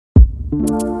Feels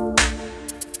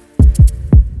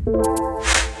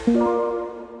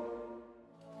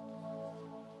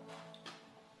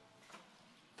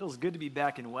good to be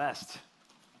back in West.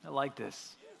 I like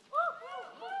this.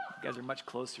 You guys are much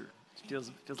closer. It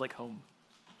feels like home.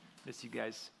 Miss you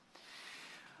guys.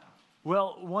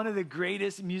 Well, one of the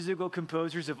greatest musical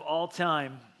composers of all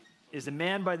time is a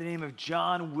man by the name of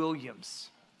John Williams.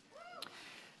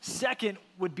 Second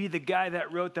would be the guy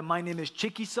that wrote the My Name is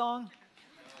Chicky song.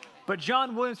 But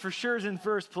John Williams for sure is in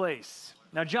first place.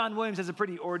 Now, John Williams has a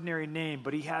pretty ordinary name,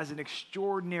 but he has an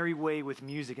extraordinary way with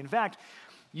music. In fact,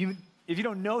 if you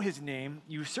don't know his name,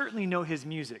 you certainly know his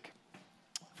music.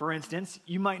 For instance,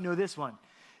 you might know this one.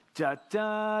 Da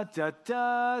da da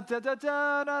da da da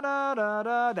da da da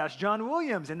da. That's John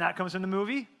Williams, and that comes from the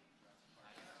movie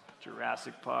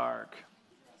Jurassic Park.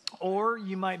 Or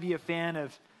you might be a fan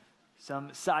of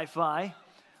some sci-fi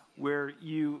where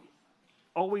you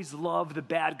always love the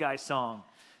bad guy song.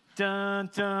 Dun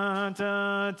dun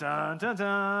dun dun dun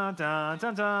dun dun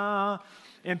dun dun.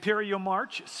 Imperial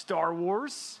March, Star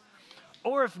Wars.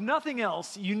 Or if nothing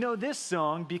else, you know this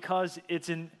song because it's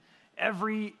in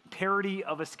every parody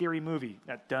of a scary movie.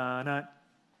 That dun dun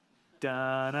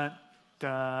dun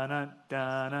dun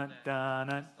dun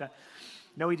dun dun.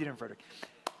 No, he didn't, Frederick.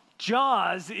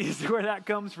 Jaws is where that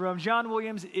comes from. John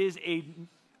Williams is a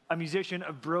musician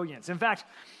of brilliance. In fact,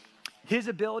 his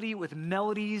ability with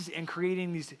melodies and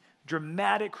creating these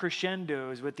dramatic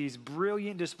crescendos with these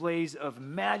brilliant displays of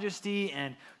majesty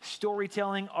and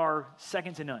storytelling are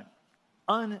second to none.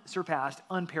 Unsurpassed,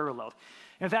 unparalleled.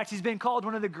 In fact, he's been called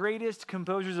one of the greatest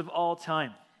composers of all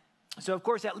time. So, of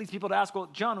course, that leads people to ask, well,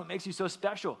 John, what makes you so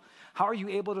special? How are you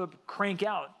able to crank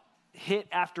out hit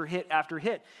after hit after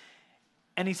hit?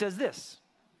 And he says this.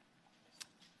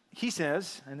 He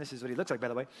says, and this is what he looks like, by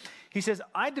the way. He says,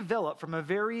 I developed from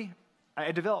very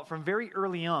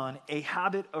early on a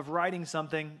habit of writing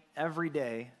something every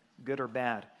day, good or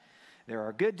bad. There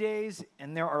are good days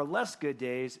and there are less good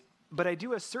days, but I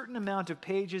do a certain amount of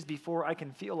pages before I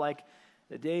can feel like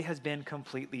the day has been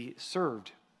completely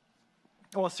served.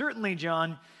 Well, certainly,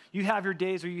 John, you have your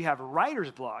days where you have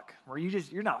writer's block, where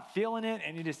you're not feeling it,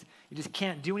 and you just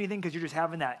can't do anything because you're just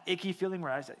having that icky feeling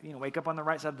where I wake up on the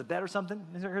right side of the bed or something.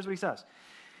 Here's what he says.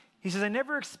 He says, I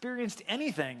never experienced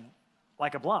anything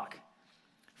like a block.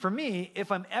 For me,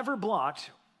 if I'm ever blocked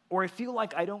or I feel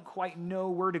like I don't quite know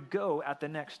where to go at the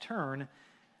next turn,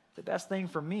 the best thing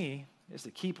for me is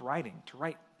to keep writing, to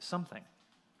write something.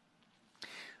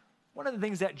 One of the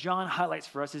things that John highlights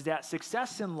for us is that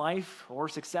success in life or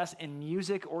success in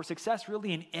music or success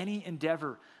really in any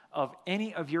endeavor of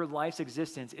any of your life's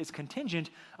existence is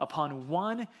contingent upon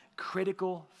one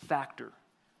critical factor,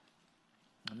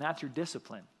 and that's your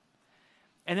discipline.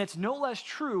 And it's no less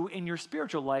true in your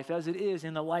spiritual life as it is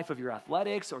in the life of your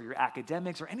athletics or your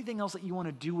academics or anything else that you want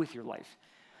to do with your life.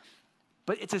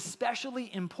 But it's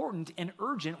especially important and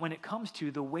urgent when it comes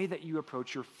to the way that you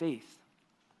approach your faith.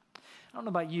 I don't know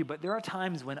about you, but there are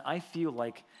times when I feel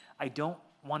like I don't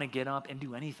want to get up and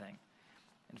do anything.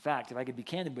 In fact, if I could be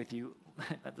candid with you,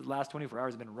 the last 24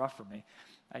 hours have been rough for me.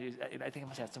 I think I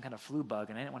must have had some kind of flu bug,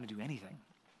 and I didn't want to do anything.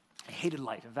 I hated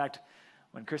life. In fact,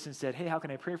 when Kristen said, hey, how can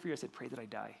I pray for you? I said, pray that I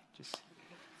die. Just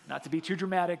not to be too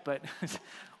dramatic, but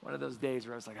one of those days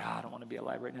where I was like, I don't want to be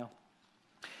alive right now.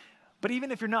 But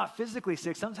even if you're not physically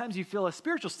sick, sometimes you feel a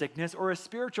spiritual sickness or a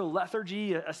spiritual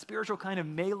lethargy, a spiritual kind of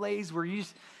malaise where you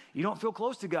don't feel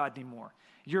close to God anymore.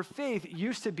 Your faith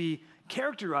used to be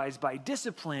characterized by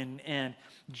discipline and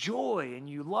joy, and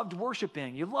you loved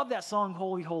worshiping. You loved that song,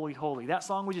 Holy, Holy, Holy. That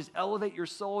song would just elevate your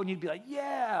soul, and you'd be like,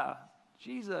 yeah,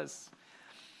 Jesus.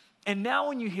 And now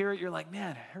when you hear it, you're like,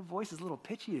 man, her voice is a little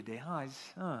pitchy today,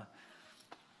 huh?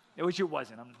 Which it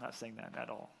wasn't. I'm not saying that at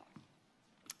all.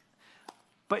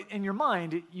 But in your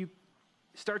mind, you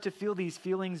start to feel these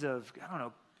feelings of,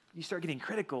 you start getting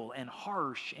critical and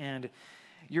harsh, and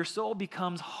your soul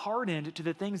becomes hardened to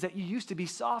the things that you used to be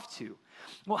soft to.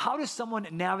 Well, how does someone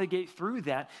navigate through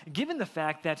that, given the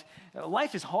fact that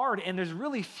life is hard and there's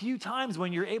really few times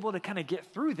when you're able to kind of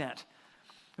get through that?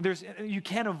 You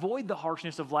can't avoid the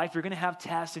harshness of life. You're going to have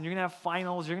tests and you're going to have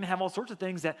finals. You're going to have all sorts of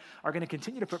things that are going to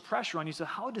continue to put pressure on you. So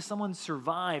how does someone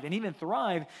survive and even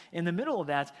thrive in the middle of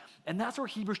that? And that's where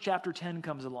Hebrews chapter 10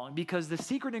 comes along, because the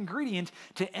secret ingredient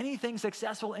to anything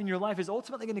successful in your life is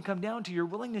ultimately going to come down to your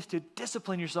willingness to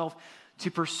discipline yourself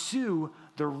to pursue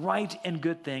the right and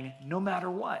good thing no matter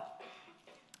what.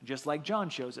 Just like John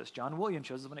Williams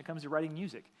shows us when it comes to writing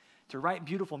music. To write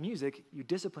beautiful music, you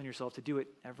discipline yourself to do it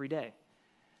every day.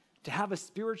 To have a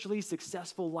spiritually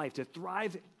successful life, to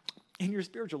thrive in your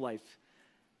spiritual life,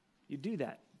 you do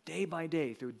that day by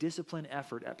day through disciplined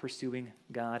effort at pursuing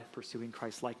God, pursuing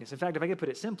Christ's likeness. In fact, if I could put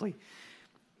it simply,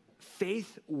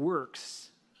 faith works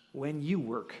when you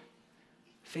work.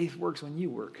 Faith works when you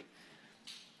work.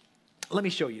 Let me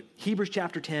show you. Hebrews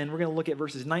chapter 10, we're going to look at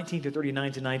verses 19 through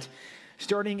 39 tonight.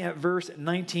 Starting at verse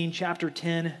 19, chapter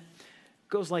 10,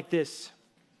 goes like this.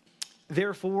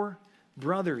 Therefore,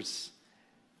 brothers,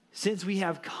 since we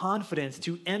have confidence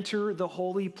to enter the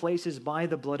holy places by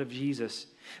the blood of Jesus,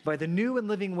 by the new and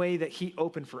living way that he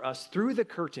opened for us through the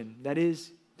curtain, that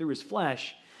is, through his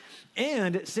flesh,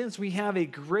 and since we have a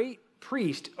great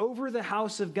priest over the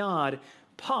house of God,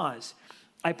 pause.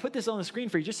 I put this on the screen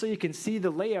for you just so you can see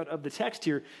the layout of the text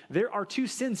here. There are two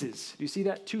senses. Do you see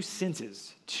that? Two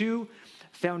senses. Two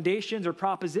foundations or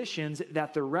propositions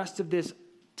that the rest of this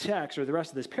text or the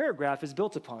rest of this paragraph is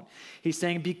built upon. He's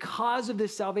saying because of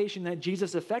this salvation that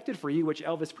Jesus effected for you, which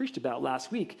Elvis preached about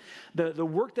last week, the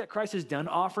work that Christ has done,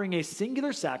 offering a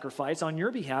singular sacrifice on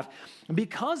your behalf,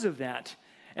 because of that,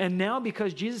 and now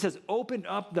because Jesus has opened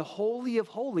up the Holy of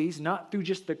Holies, not through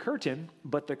just the curtain,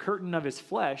 but the curtain of his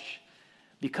flesh,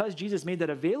 because Jesus made that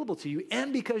available to you,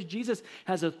 and because Jesus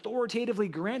has authoritatively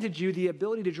granted you the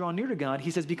ability to draw near to God,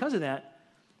 he says because of that,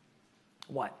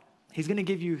 what? He's going to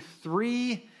give you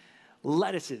three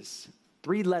lettuces.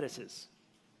 Or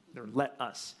let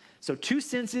us. So 2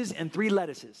 senses and 3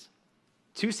 lettuces.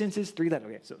 2 senses, 3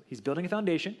 lettuces. Okay, so he's building a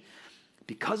foundation.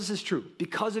 Because this is true,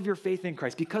 because of your faith in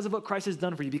Christ, because of what Christ has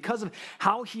done for you, because of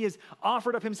how he has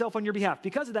offered up himself on your behalf,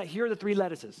 because of that, here are the 3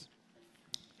 lettuces.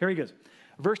 Here he goes.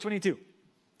 Verse 22.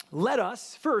 Let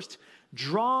us first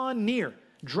draw near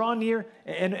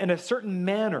in a certain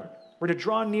manner. We're to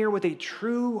draw near with a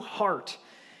true heart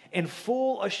and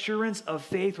full assurance of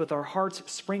faith, with our hearts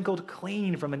sprinkled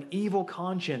clean from an evil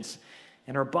conscience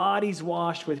and our bodies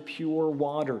washed with pure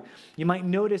water. You might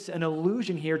notice an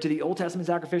allusion here to the Old Testament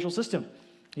sacrificial system.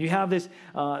 You have this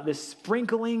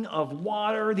sprinkling of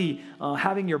water,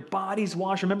 having your bodies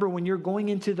washed. Remember, when you're going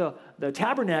into the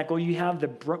tabernacle, you have the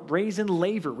brazen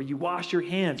laver where you wash your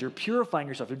hands. You're purifying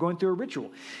yourself. You're going through a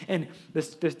ritual. And the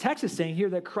text is saying here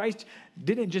that Christ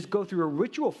didn't just go through a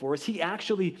ritual for us. He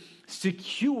actually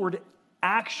secured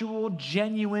actual,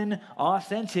 genuine,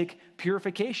 authentic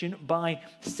purification by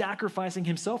sacrificing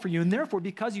himself for you. And therefore,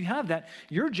 because you have that,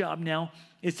 your job now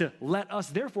is to let us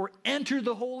therefore enter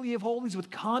the Holy of Holies with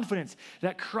confidence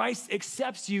that Christ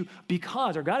accepts you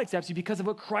because, or God accepts you because of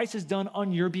what Christ has done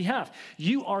on your behalf.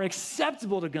 You are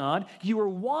acceptable to God. You are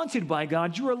wanted by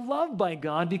God. You are loved by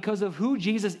God because of who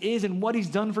Jesus is and what he's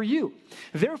done for you.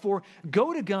 Therefore,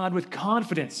 go to God with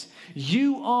confidence.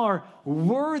 You are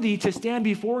worthy to stand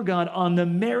before God on the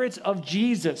merits of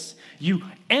Jesus. You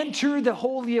enter the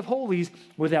Holy of Holies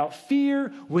without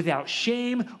fear, without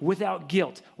shame, without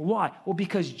guilt. Why? Well,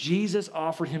 because Jesus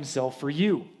offered himself for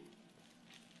you.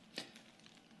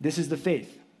 This is the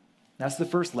faith. That's the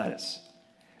first lettuce.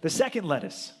 The second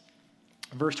lettuce,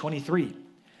 verse 23.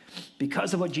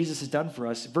 Because of what Jesus has done for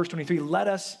us, verse 23, let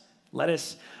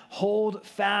us hold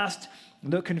fast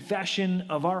the confession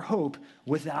of our hope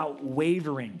without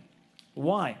wavering.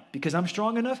 Why? Because I'm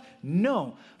strong enough?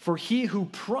 No, for he who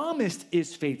promised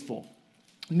is faithful.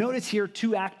 Notice here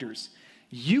 2 actors.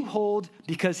 You hold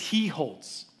because he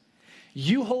holds.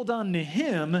 You hold on to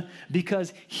him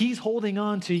because he's holding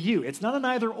on to you. It's not an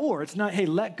either or. It's not, hey,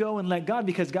 let go and let God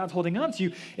because God's holding on to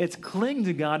you. It's cling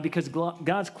to God because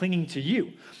God's clinging to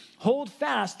you. Hold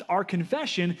fast our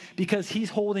confession because he's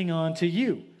holding on to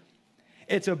you.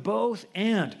 It's a both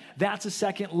and. That's a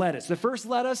second lettuce. The first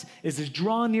lettuce is to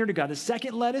draw near to God. The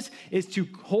second lettuce is to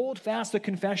hold fast the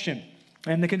confession.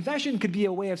 And the confession could be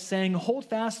a way of saying, hold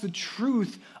fast the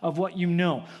truth of what you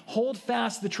know. Hold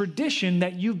fast the tradition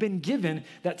that you've been given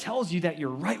that tells you that you're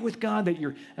right with God, that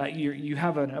you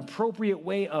have an appropriate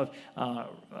way of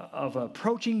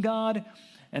approaching God.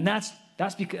 And that's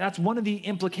one of the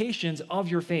implications of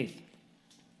your faith.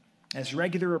 This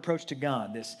regular approach to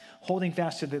God, this holding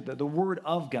fast to the word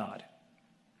of God.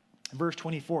 Verse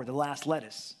 24, the last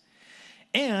lettuce.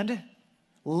 And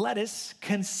let us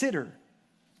consider.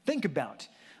 Think about,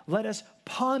 let us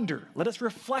ponder, let us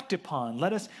reflect upon,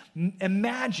 let us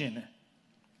imagine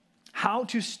how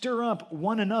to stir up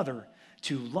one another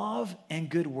to love and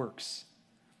good works.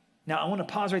 Now, I want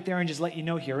to pause right there and just let you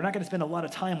know here, we're not going to spend a lot of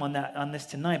time on this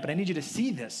tonight, but I need you to see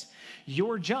this.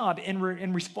 Your job in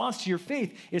response to your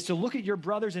faith is to look at your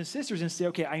brothers and sisters and say,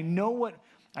 okay, I know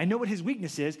what his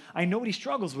weakness is. I know what he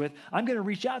struggles with. I'm going to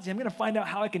reach out to him. I'm going to find out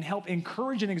how I can help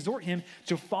encourage and exhort him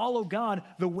to follow God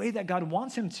the way that God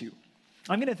wants him to.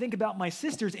 I'm going to think about my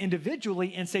sisters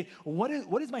individually and say, what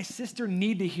does my sister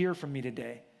need to hear from me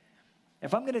today?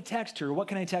 If I'm going to text her, what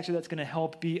can I text her that's going to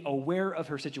help be aware of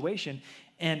her situation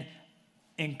and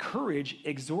encourage,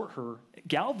 exhort her,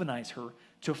 galvanize her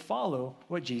to follow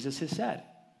what Jesus has said?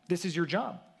 This is your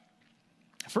job.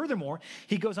 Furthermore,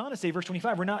 he goes on to say, verse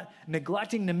 25, we're not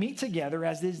neglecting to meet together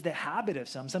as is the habit of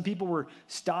some. Some people were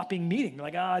stopping meeting. They're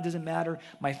like, it doesn't matter.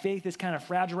 My faith is kind of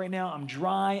fragile right now. I'm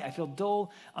dry. I feel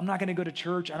dull. I'm not going to go to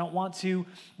church. I don't want to.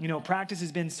 Practice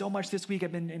has been so much this week.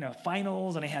 I've been in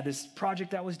finals and I had this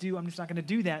project that was due. I'm just not going to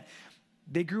do that.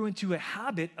 They grew into a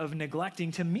habit of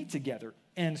neglecting to meet together.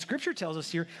 And Scripture tells us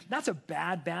here, that's a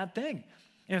bad thing.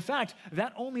 In fact,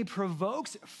 that only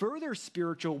provokes further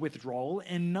spiritual withdrawal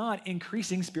and not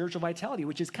increasing spiritual vitality,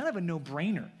 which is kind of a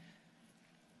no-brainer.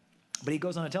 But he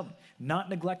goes on to tell them, not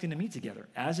neglecting to meet together,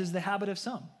 as is the habit of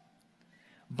some,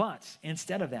 but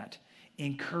instead of that,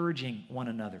 encouraging one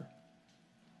another.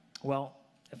 Well,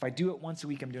 if I do it once a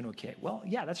week, I'm doing okay. Well,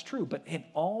 yeah, that's true, but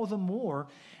all the more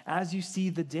as you see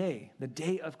the day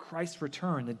of Christ's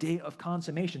return, the day of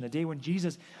consummation, the day when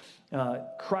Jesus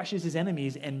crushes his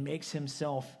enemies and makes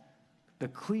himself the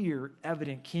clear,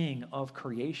 evident king of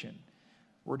creation.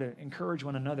 We're to encourage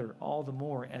one another all the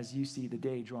more as you see the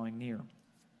day drawing near.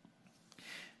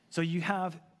 So you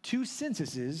have 2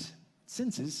 senses,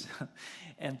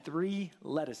 and 3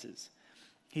 lettuces.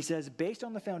 He says, based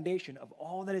on the foundation of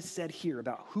all that is said here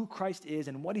about who Christ is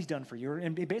and what he's done for you,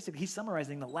 and basically he's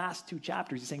summarizing the last 2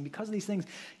 chapters. He's saying because of these things,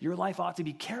 your life ought to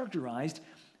be characterized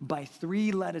by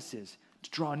 3 lettuces. To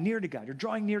draw near to God. You're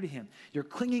drawing near to him. You're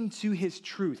clinging to his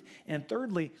truth. And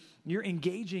thirdly, you're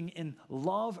engaging in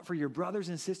love for your brothers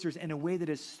and sisters in a way that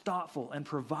is thoughtful and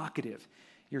provocative.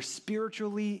 You're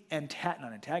spiritually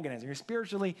not antagonizing. You're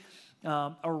spiritually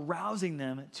arousing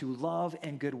them to love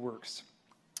and good works.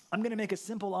 I'm going to make a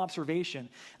simple observation.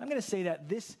 I'm going to say that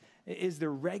this is the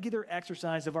regular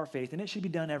exercise of our faith, and it should be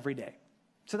done every day.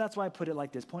 So that's why I put it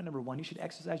like this. Point number 1, you should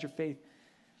exercise your faith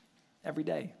every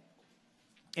day.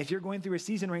 If you're going through a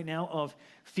season right now of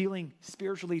feeling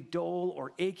spiritually dull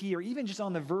or achy, or even just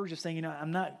on the verge of saying,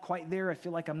 I'm not quite there, I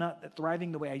feel like I'm not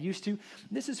thriving the way I used to,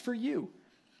 this is for you.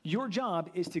 Your job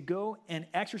is to go and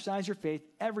exercise your faith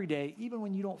every day, even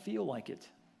when you don't feel like it.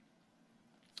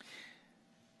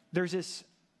 I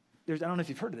don't know if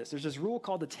you've heard of this. There's this rule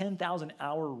called the 10,000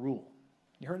 hour rule.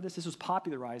 You heard of this? This was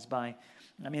popularized by,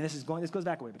 this goes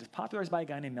back a way, but it's popularized by a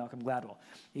guy named Malcolm Gladwell.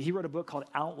 He wrote a book called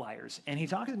Outliers, and he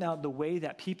talks about the way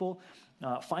that people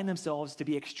find themselves to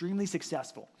be extremely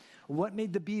successful. What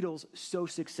made the Beatles so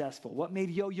successful? What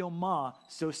made Yo-Yo Ma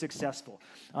so successful?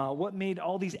 What made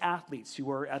all these athletes who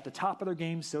were at the top of their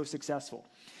game so successful?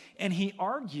 And he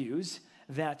argues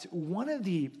that one of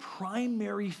the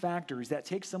primary factors that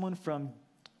takes someone from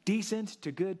decent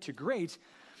to good to great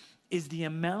is the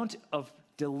amount of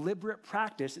deliberate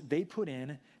practice they put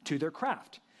in to their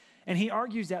craft. And he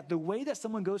argues that the way that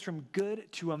someone goes from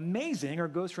good to amazing, or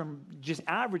goes from just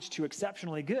average to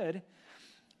exceptionally good,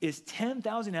 is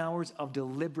 10,000 hours of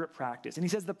deliberate practice. And he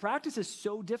says the practice is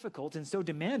so difficult and so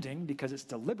demanding, because it's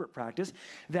deliberate practice,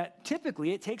 that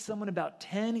typically it takes someone about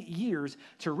 10 years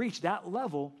to reach that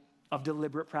level of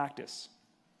deliberate practice.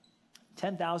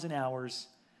 10,000 hours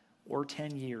or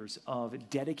 10 years of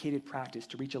dedicated practice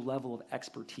to reach a level of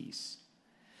expertise.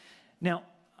 Now,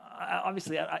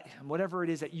 obviously, whatever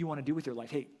it is that you want to do with your life,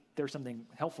 hey, there's something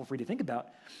helpful for you to think about.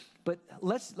 But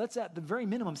let's at the very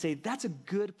minimum say that's a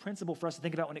good principle for us to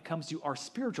think about when it comes to our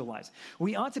spiritual lives.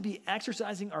 We ought to be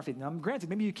exercising our faith. Now, granted,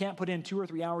 maybe you can't put in 2 or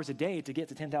 3 hours a day to get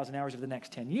to 10,000 hours over the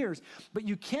next 10 years, but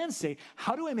you can say,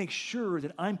 how do I make sure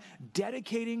that I'm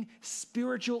dedicating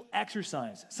spiritual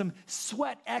exercise, some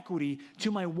sweat equity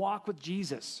to my walk with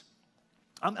Jesus?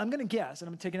 I'm going to guess, and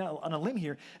I'm taking out on a limb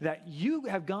here, that you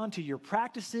have gone to your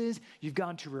practices, you've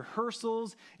gone to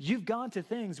rehearsals, you've gone to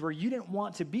things where you didn't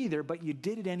want to be there, but you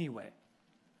did it anyway.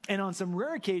 And on some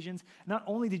rare occasions, not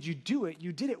only did you do it,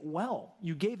 you did it well.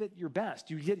 You gave it your best.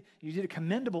 You did a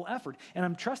commendable effort. And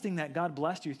I'm trusting that God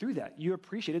blessed you through that. You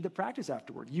appreciated the practice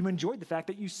afterward. You enjoyed the fact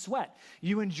that you sweat.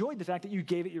 You enjoyed the fact that you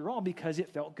gave it your all because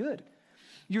it felt good.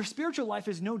 Your spiritual life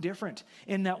is no different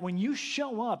in that when you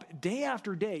show up day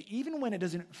after day, even when it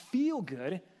doesn't feel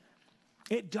good,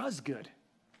 it does good.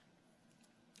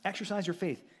 Exercise your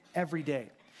faith every day.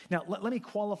 Now, let me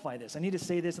qualify this. I need to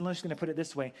say this, and I'm just going to put it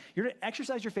this way. You're to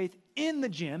exercise your faith in the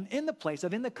gym, in the place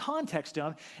of, in the context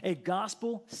of a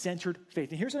gospel-centered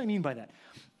faith. And here's what I mean by that.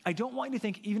 I don't want you to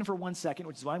think even for 1 second,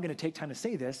 which is why I'm going to take time to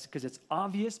say this, because it's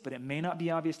obvious, but it may not be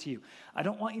obvious to you. I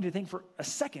don't want you to think for a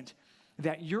second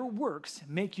that your works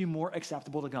make you more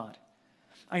acceptable to God.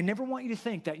 I never want you to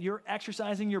think that you're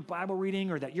exercising your Bible reading,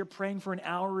 or that you're praying for an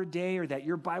hour a day, or that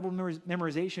your Bible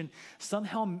memorization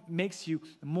somehow makes you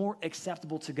more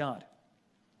acceptable to God.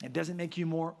 It doesn't make you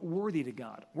more worthy to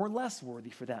God or less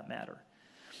worthy for that matter.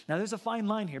 Now, there's a fine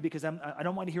line here because I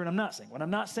don't want to hear what I'm not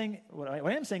saying. What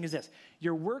I am saying is this.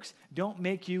 Your works don't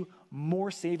make you more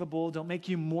savable, don't make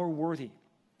you more worthy.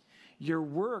 Your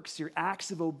works, your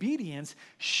acts of obedience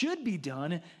should be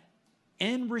done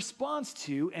in response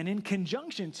to and in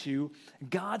conjunction to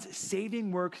God's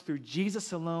saving work through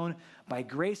Jesus alone, by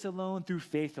grace alone, through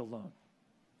faith alone.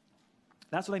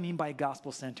 That's what I mean by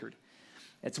gospel-centered.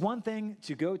 It's one thing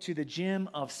to go to the gym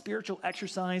of spiritual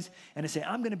exercise and to say,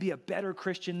 I'm going to be a better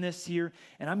Christian this year,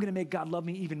 and I'm going to make God love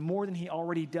me even more than he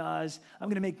already does. I'm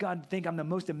going to make God think I'm the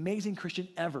most amazing Christian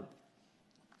ever.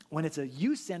 When it's a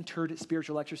you-centered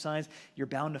spiritual exercise, you're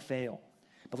bound to fail.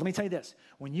 But let me tell you this.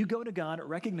 When you go to God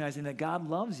recognizing that God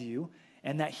loves you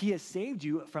and that he has saved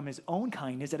you from his own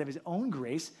kindness, out of his own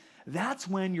grace, that's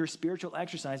when your spiritual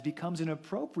exercise becomes an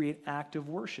appropriate act of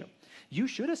worship. You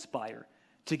should aspire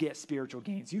to get spiritual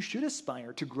gains. You should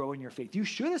aspire to grow in your faith. You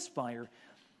should aspire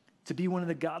to be one of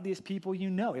the godliest people you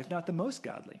know, if not the most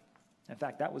godly. In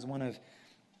fact, that was one of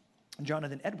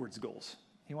Jonathan Edwards' goals.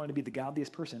 He wanted to be the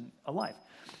godliest person alive.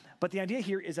 But the idea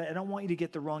here is that I don't want you to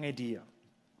get the wrong idea.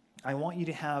 I want you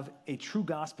to have a true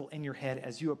gospel in your head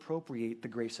as you appropriate the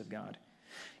grace of God.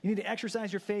 You need to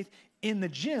exercise your faith in the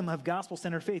gym of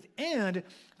gospel-centered faith and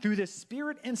through this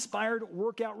spirit-inspired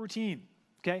workout routine,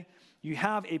 okay? You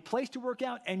have a place to work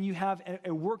out and you have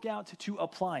a workout to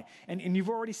apply. And you've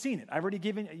already seen it.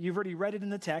 You've already read it in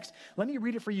the text. Let me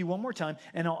read it for you one more time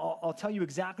and I'll tell you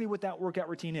exactly what that workout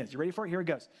routine is. You ready for it? Here it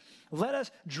goes. Let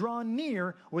us draw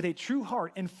near with a true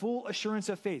heart and full assurance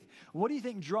of faith. What do you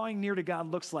think drawing near to God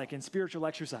looks like in spiritual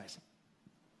exercise?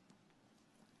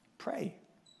 Pray.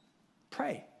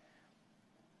 Pray.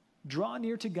 Draw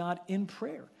near to God in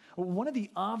prayer. One of the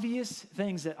obvious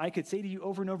things that I could say to you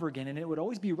over and over again, and it would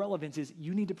always be relevant, is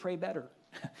you need to pray better.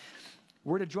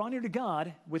 We're to draw near to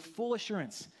God with full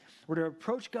assurance. We're to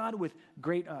approach God with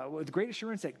great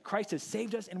assurance that Christ has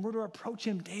saved us, and we're to approach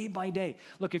him day by day.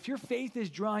 Look, if your faith is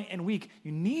dry and weak,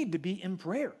 you need to be in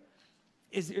prayer.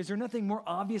 Is there nothing more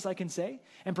obvious I can say?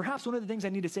 And perhaps one of the things I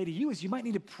need to say to you is you might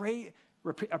need to pray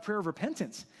a prayer of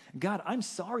repentance. God, I'm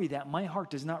sorry that my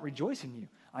heart does not rejoice in you.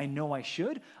 I know I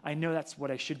should. I know that's what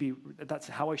I should be. That's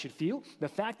how I should feel. The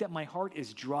fact that my heart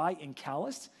is dry and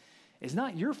calloused is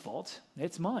not your fault.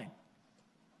 It's mine.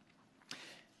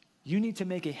 You need to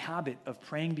make a habit of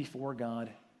praying before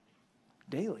God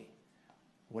daily.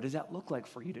 What does that look like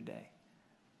for you today?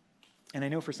 And I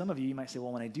know for some of you, you might say,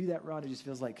 well, when I do that, Rod, it just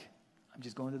feels like I'm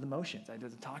just going through the motions. I'm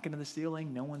talking to the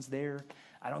ceiling. No one's there.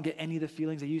 I don't get any of the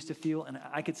feelings I used to feel. And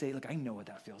I could say, look, I know what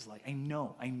that feels like. I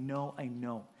know.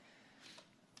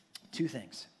 Two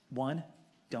things. One,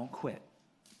 don't quit.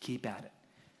 Keep at it.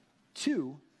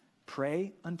 Two,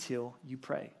 pray until you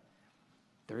pray.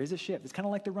 There is a shift. It's kind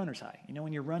of like the runner's high. You know,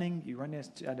 when you're running, you run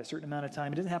at a certain amount of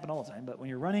time. It doesn't happen all the time, but when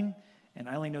you're running, and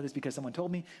I only know this because someone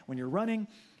told me, when you're running,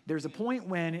 there's a point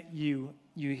when you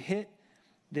hit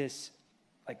this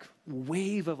like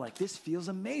wave of like, this feels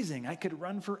amazing. I could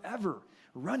run forever.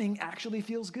 Running actually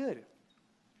feels good.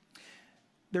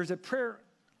 There's a prayer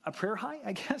high,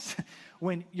 I guess,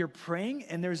 when you're praying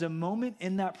and there's a moment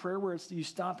in that prayer where you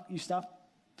stop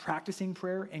practicing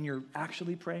prayer and you're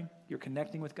actually praying. You're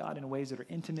connecting with God in ways that are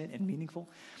intimate and meaningful.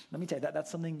 Let me tell you, that's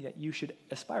something that you should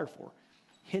aspire for.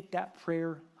 Hit that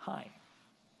prayer high.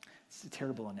 It's a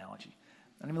terrible analogy.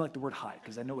 I don't even like the word high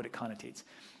because I know what it connotates.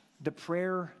 The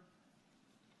prayer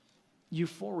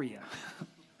euphoria.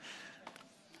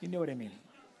 You know what I mean?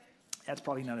 That's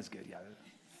probably not as good, yeah.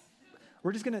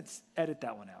 We're just going to edit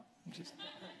that one out.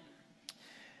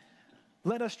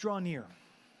 Let us draw near.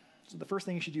 So the first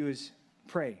thing you should do is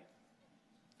pray.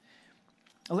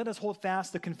 And let us hold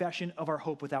fast the confession of our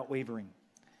hope without wavering.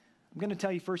 I'm going to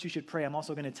tell you first you should pray. I'm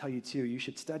also going to tell you too, you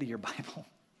should study your Bible.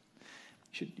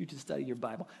 You should study your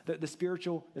Bible. The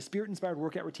spirit-inspired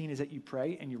workout routine is that you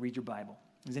pray and you read your Bible.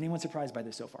 Is anyone surprised by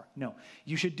this so far? No.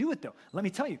 You should do it though. Let me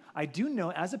tell you, I do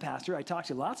know as a pastor, I talk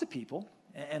to lots of people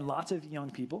and lots of young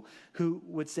people who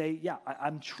would say, yeah,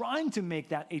 I'm trying to make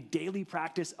that a daily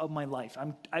practice of my life.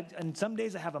 And some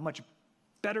days I have a much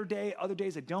better day, other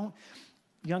days I don't.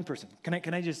 Young person,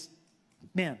 can I just,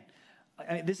 man,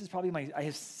 this is probably I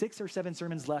have 6 or 7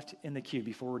 sermons left in the queue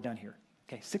before we're done here.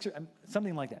 Okay, 6 or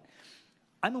something like that.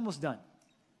 I'm almost done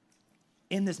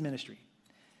in this ministry.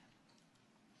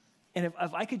 And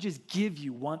if I could just give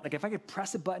you one, like if I could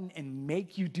press a button and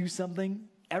make you do something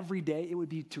every day, it would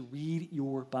be to read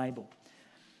your Bible.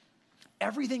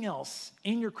 Everything else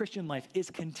in your Christian life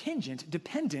is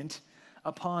dependent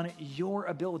upon your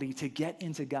ability to get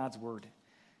into God's word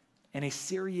in a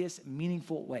serious,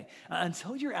 meaningful way.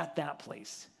 Until you're at that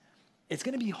place, It's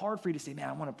going to be hard for you to say, man,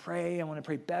 I want to pray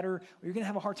better. Well, you're going to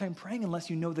have a hard time praying unless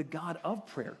you know the God of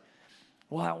prayer.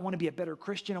 Well, I want to be a better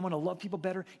Christian. I want to love people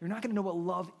better. You're not going to know what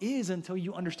love is until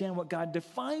you understand what God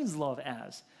defines love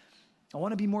as. I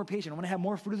want to be more patient. I want to have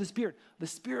more fruit of the Spirit. The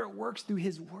Spirit works through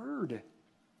his word.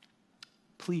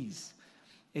 Please,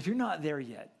 if you're not there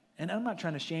yet, and I'm not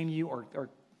trying to shame you or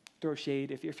throw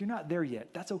shade. If you're not there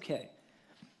yet, that's okay.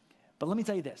 But let me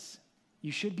tell you this.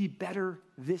 You should be better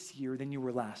this year than you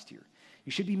were last year.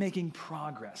 You should be making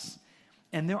progress.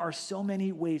 And there are so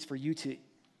many ways for you to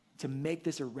make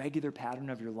this a regular pattern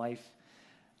of your life.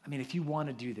 I mean, if you want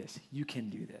to do this, you can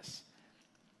do this.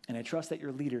 And I trust that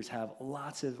your leaders have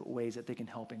lots of ways that they can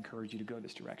help encourage you to go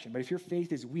this direction. But if your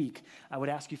faith is weak, I would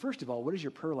ask you, first of all, what does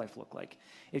your prayer life look like?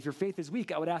 If your faith is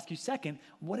weak, I would ask you, second,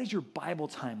 what does your Bible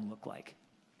time look like?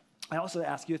 I also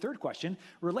ask you a third question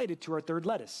related to our third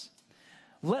lettuce.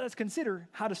 Let us consider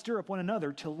how to stir up one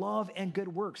another to love and good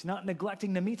works, not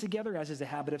neglecting to meet together as is a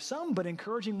habit of some, but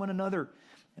encouraging one another,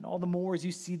 and all the more as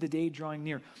you see the day drawing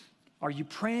near. Are you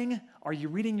praying? Are you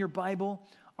reading your Bible?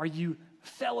 Are you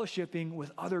fellowshipping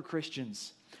with other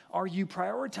Christians? Are you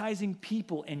prioritizing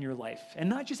people in your life? And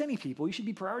not just any people. You should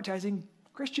be prioritizing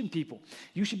Christian people.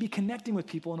 You should be connecting with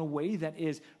people in a way that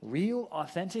is real,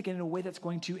 authentic, and in a way that's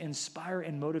going to inspire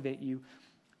and motivate you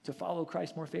to follow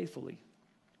Christ more faithfully.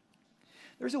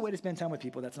 There's a way to spend time with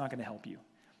people that's not going to help you.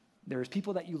 There's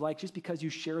people that you like just because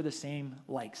you share the same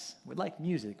likes. We like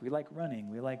music, we like running,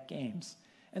 we like games.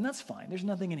 And that's fine. There's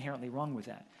nothing inherently wrong with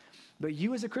that. But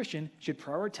you as a Christian should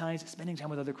prioritize spending time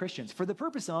with other Christians for the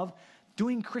purpose of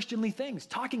doing Christianly things,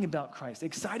 talking about Christ,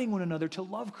 exciting one another to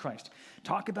love Christ.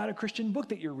 Talk about a Christian book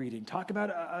that you're reading. Talk about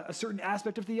a certain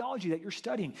aspect of theology that you're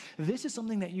studying. This is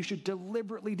something that you should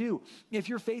deliberately do. If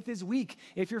your faith is weak,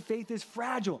 if your faith is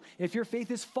fragile, if your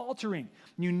faith is faltering,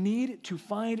 you need to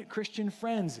find Christian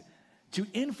friends to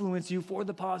influence you for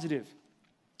the positive.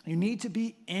 You need to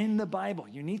be in the Bible.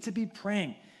 You need to be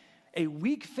praying. A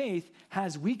weak faith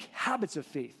has weak habits of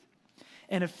faith.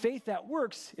 And a faith that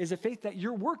works is a faith that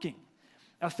you're working.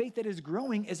 A faith that is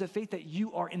growing is a faith that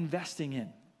you are investing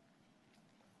in.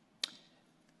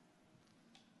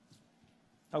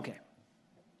 Okay,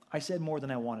 I said more than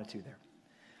I wanted to there.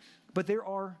 But there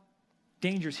are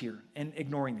dangers here in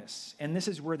ignoring this. And this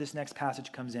is where this next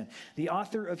passage comes in. The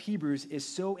author of Hebrews is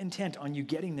so intent on you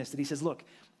getting this that he says, look,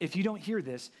 if you don't hear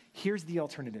this, here's the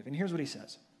alternative. And here's what he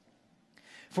says.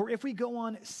 For if we go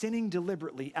on sinning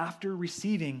deliberately after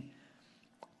receiving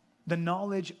the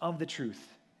knowledge of the truth,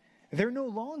 there no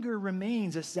longer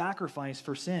remains a sacrifice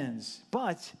for sins,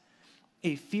 but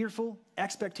a fearful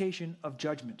expectation of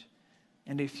judgment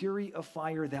and a fury of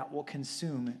fire that will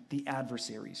consume the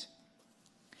adversaries.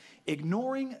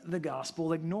 Ignoring the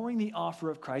gospel, ignoring the offer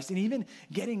of Christ, and even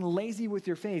getting lazy with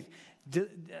your faith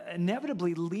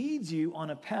inevitably leads you on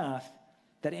a path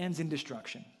that ends in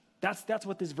destruction. That's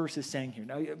what this verse is saying here.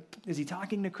 Now, is he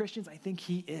talking to Christians? I think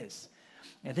he is.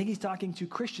 I think he's talking to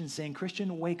Christians saying,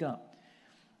 Christian, wake up.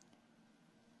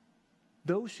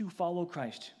 Those who follow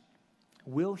Christ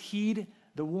will heed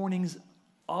the warnings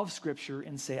of Scripture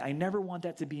and say, I never want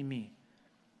that to be me.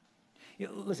 You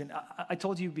know, listen, I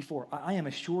told you before, I am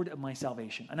assured of my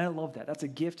salvation, and I love that. That's a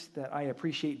gift that I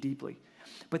appreciate deeply.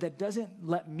 But that doesn't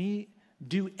let me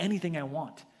do anything I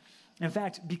want. In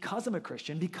fact, because I'm a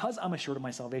Christian, because I'm assured of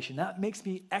my salvation, that makes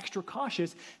me extra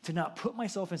cautious to not put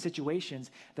myself in situations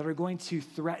that are going to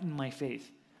threaten my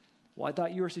faith. Well, I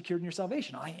thought you were secured in your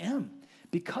salvation. I am.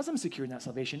 Because I'm secured in that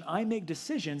salvation, I make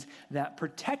decisions that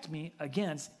protect me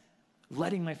against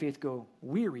letting my faith go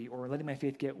weary or letting my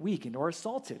faith get weakened or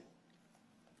assaulted.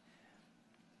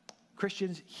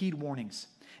 Christians heed warnings.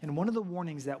 And one of the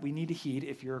warnings that we need to heed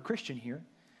if you're a Christian here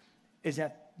is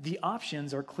that the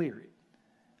options are clear.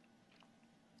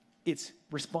 It's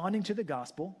responding to the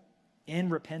gospel in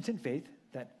repentant faith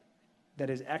that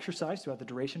is exercised throughout the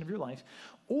duration of your life,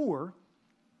 or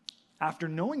after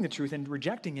knowing the truth and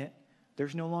rejecting it,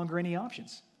 there's no longer any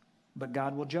options, but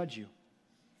God will judge you.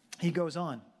 He goes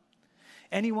on.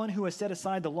 Anyone who has set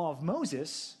aside the law of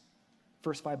Moses,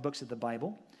 first 5 books of the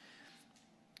Bible,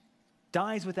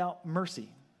 dies without mercy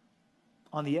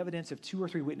on the evidence of 2 or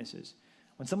 3 witnesses.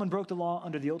 When someone broke the law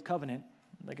under the old covenant,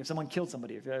 like if someone killed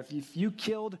somebody, if you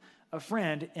killed a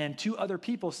friend and 2 other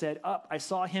people said, I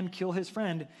saw him kill his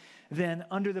friend, then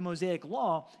under the Mosaic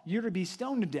law, you're to be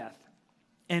stoned to death.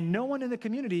 And no one in the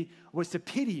community was to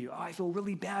pity you. I feel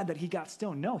really bad that he got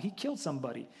stoned. No, he killed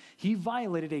somebody. He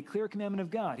violated a clear commandment of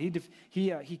God.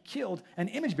 He killed an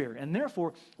image bearer. And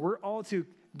therefore, we're all to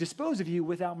dispose of you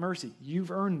without mercy.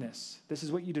 You've earned this. This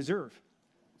is what you deserve.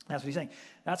 That's what he's saying.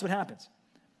 That's what happens.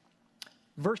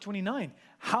 Verse 29,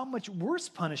 how much worse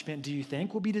punishment do you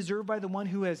think will be deserved by the one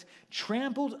who has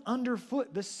trampled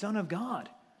underfoot the Son of God?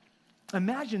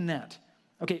 Imagine that.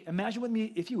 Okay, imagine with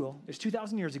me, if you will, it's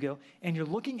 2,000 years ago, and you're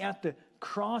looking at the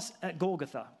cross at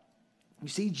Golgotha. You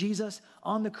see Jesus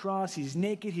on the cross. He's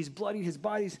naked. He's bloodied. His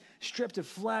body's stripped of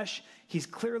flesh. He's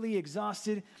clearly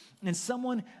exhausted. And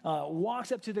someone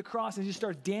walks up to the cross and just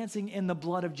starts dancing in the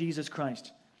blood of Jesus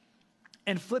Christ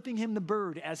and flipping him the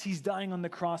bird as he's dying on the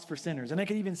cross for sinners. And I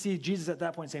could even see Jesus at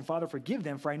that point saying, Father, forgive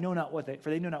them, for they know not what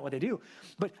they do.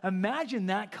 But imagine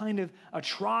that kind of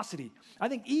atrocity. I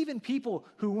think even people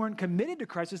who weren't committed to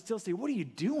Christ would still say, what are you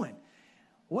doing?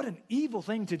 What an evil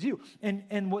thing to do.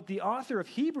 And what the author of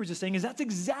Hebrews is saying is that's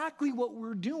exactly what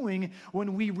we're doing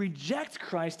when we reject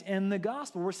Christ and the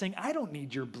gospel. We're saying, I don't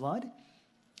need your blood.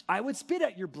 I would spit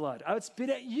at your blood. I would spit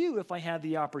at you if I had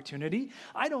the opportunity.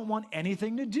 I don't want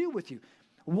anything to do with you.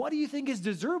 What do you think is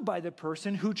deserved by the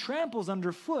person who tramples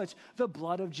underfoot the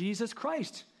blood of Jesus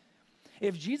Christ?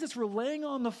 If Jesus were laying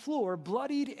on the floor,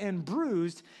 bloodied and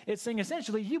bruised, it's saying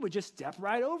essentially you would just step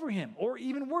right over him. Or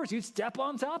even worse, you'd step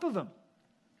on top of him.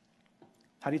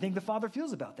 How do you think the Father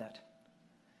feels about that?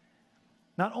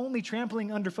 Not only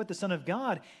trampling underfoot the Son of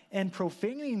God and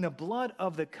profaning the blood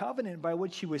of the covenant by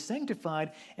which he was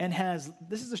sanctified, and has,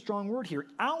 this is a strong word here,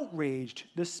 outraged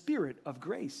the Spirit of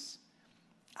grace.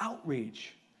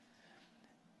 Outrage.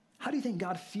 How do you think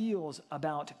God feels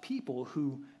about people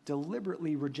who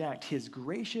deliberately reject his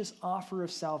gracious offer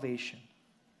of salvation?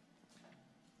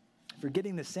 If you're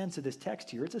getting the sense of this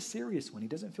text here, it's a serious one. He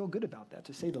doesn't feel good about that,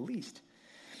 to say the least.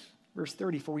 Verse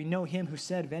 30, for we know him who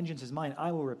said, vengeance is mine,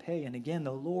 I will repay. And again,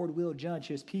 the Lord will judge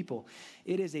his people.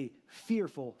 It is a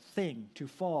fearful thing to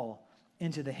fall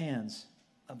into the hands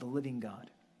of the living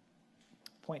God.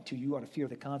 Point two, you ought to fear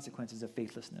the consequences of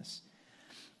faithlessness.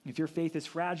 If your faith is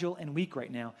fragile and weak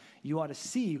right now, you ought to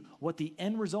see what the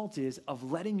end result is of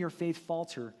letting your faith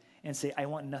falter and say, I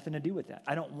want nothing to do with that.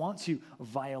 I don't want to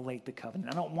violate the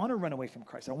covenant. I don't want to run away from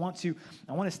Christ. I want to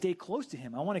stay close to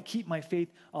him. I want to keep my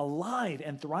faith alive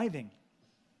and thriving,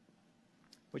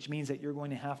 which means that you're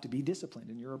going to have to be disciplined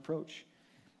in your approach.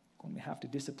 You're going to have to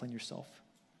discipline yourself.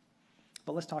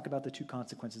 But let's talk about the two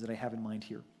consequences that I have in mind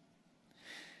here.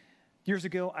 Years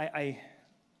ago, I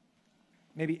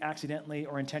maybe accidentally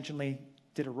or intentionally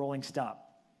did a rolling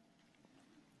stop.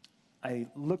 I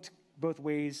looked both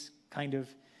ways, kind of,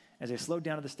 as I slowed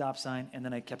down at the stop sign, and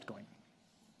then I kept going.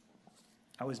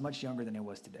 I was much younger than I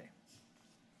was today.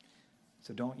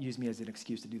 So don't use me as an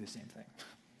excuse to do the same thing.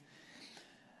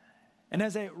 And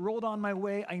as I rolled on my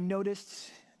way, I noticed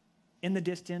in the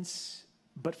distance,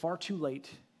 but far too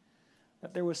late,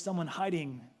 that there was someone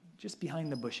hiding just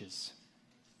behind the bushes.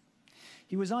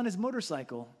 He was on his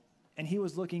motorcycle, and he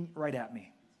was looking right at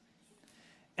me.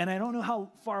 And I don't know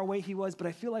how far away he was, but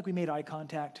I feel like we made eye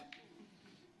contact.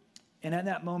 And at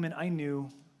that moment, I knew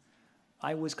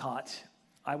I was caught.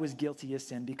 I was guilty of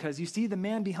sin, because you see, the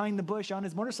man behind the bush on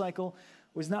his motorcycle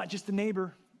was not just a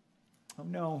neighbor. Oh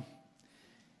no,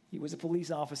 he was a police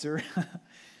officer.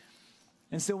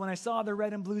 And so when I saw the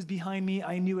red and blues behind me,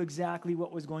 I knew exactly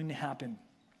what was going to happen.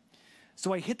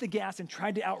 So I hit the gas and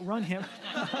tried to outrun him.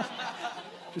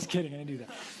 Just kidding, I didn't do that.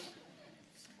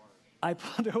 I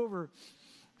pulled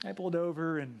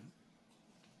over and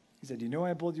he said, do you know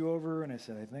why I pulled you over? And I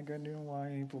said, I think I knew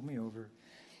why he pulled me over.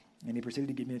 And he proceeded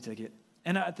to give me a ticket.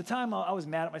 And at the time, I was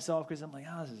mad at myself, because I'm like,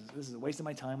 this is a waste of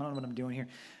my time. I don't know what I'm doing here.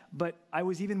 But I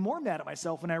was even more mad at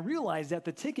myself when I realized that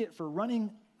the ticket for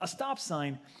running a stop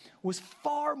sign was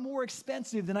far more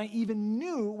expensive than I even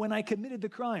knew when I committed the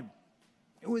crime.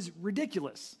 It was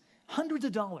ridiculous. Hundreds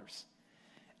of dollars.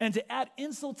 And to add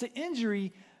insult to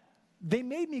injury, they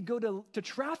made me go to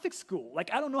traffic school.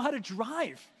 Like, I don't know how to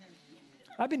drive.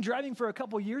 I've been driving for a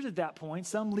couple years at that point,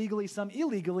 some legally, some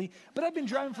illegally, but I've been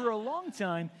driving for a long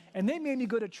time, and they made me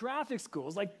go to traffic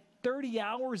schools, like 30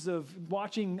 hours of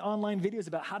watching online videos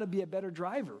about how to be a better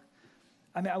driver.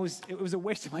 I mean, it was a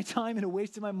waste of my time and a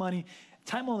waste of my money.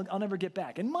 Time I'll never get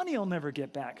back, and money I'll never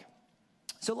get back.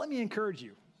 So let me encourage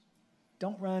you.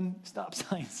 Don't run stop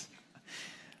signs.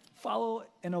 Follow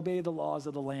and obey the laws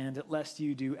of the land, lest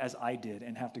you do as I did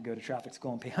and have to go to traffic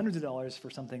school and pay hundreds of dollars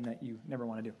for something that you never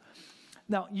want to do.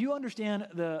 Now, you understand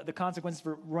the consequences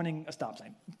for running a stop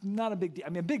sign. Not a big deal. I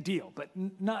mean, a big deal, but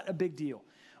not a big deal.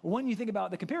 When you think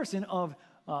about the comparison of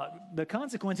the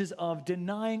consequences of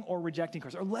denying or rejecting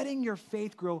Christ, or letting your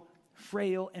faith grow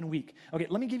frail and weak. Okay,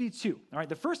 let me give you two. All right,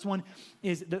 the first one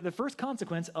is the first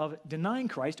consequence of denying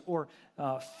Christ or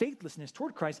faithlessness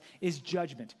toward Christ is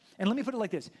judgment. And let me put it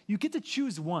like this. You get to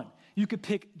choose one. You could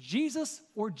pick Jesus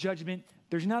or judgment.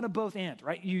 There's not a both and,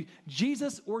 right?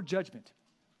 Jesus or judgment.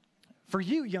 For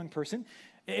you, young person,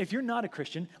 if you're not a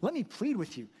Christian, let me plead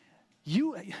with you.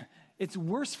 It's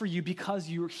worse for you because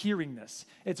you're hearing this.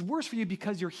 It's worse for you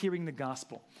because you're hearing the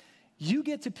gospel. You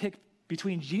get to pick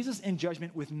between Jesus and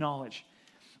judgment with knowledge.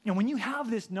 And when you have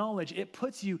this knowledge, it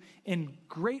puts you in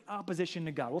great opposition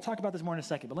to God. We'll talk about this more in a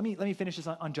second, but let me finish this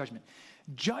on judgment.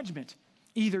 Judgment,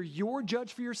 either you're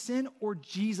judged for your sin or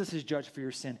Jesus is judged for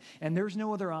your sin, and there's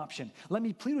no other option. Let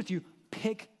me plead with you,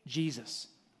 pick Jesus.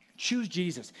 Choose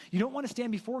Jesus. You don't want to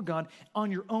stand before God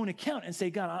on your own account and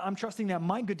say, God, I'm trusting that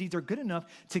my good deeds are good enough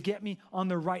to get me on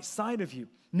the right side of you.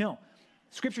 No.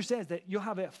 Scripture says that you'll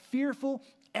have a fearful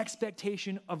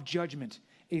expectation of judgment.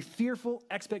 A fearful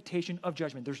expectation of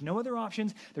judgment. There's no other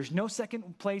options. There's no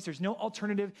second place. There's no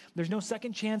alternative. There's no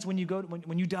second chance when you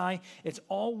die. It's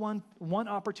all one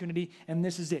opportunity, and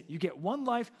this is it. You get one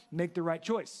life, make the right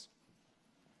choice.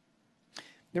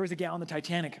 There was a gal on the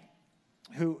Titanic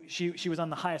who she was on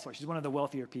the highest floor. She's one of the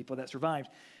wealthier people that survived.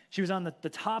 She was on the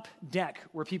top deck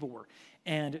where people were.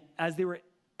 And as they were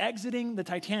exiting the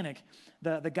Titanic,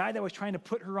 the guy that was trying to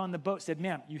put her on the boat said,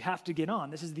 ma'am, you have to get on.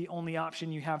 This is the only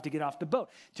option you have to get off the boat.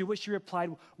 To which she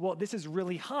replied, well, this is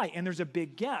really high, and there's a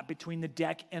big gap between the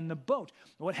deck and the boat.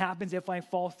 What happens if I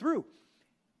fall through?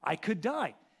 I could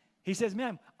die. He says,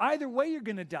 ma'am, either way you're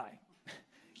going to die.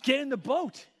 Get in the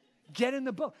boat. Get in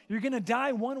the boat. You're going to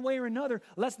die one way or another.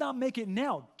 Let's not make it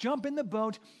now. Jump in the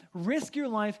boat, risk your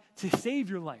life to save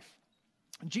your life.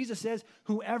 Jesus says,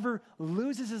 whoever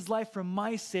loses his life for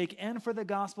my sake and for the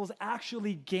gospel's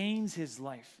actually gains his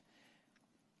life.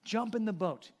 Jump in the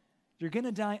boat. You're going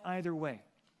to die either way.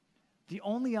 The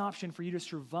only option for you to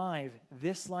survive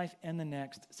this life and the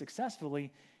next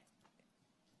successfully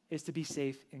is to be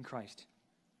safe in Christ.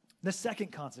 The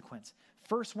second consequence.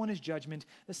 First one is judgment.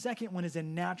 The second one is a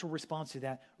natural response to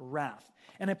that, wrath.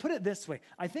 And I put it this way.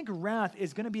 I think wrath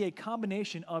is going to be a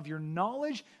combination of your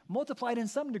knowledge multiplied in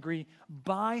some degree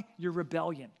by your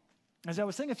rebellion. As I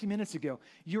was saying a few minutes ago,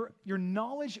 your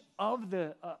knowledge of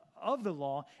the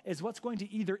law is what's going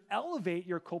to either elevate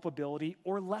your culpability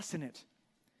or lessen it.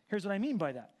 Here's what I mean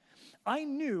by that. I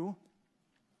knew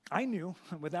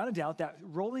without a doubt that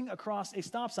rolling across a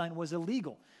stop sign was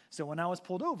illegal. So when I was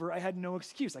pulled over, I had no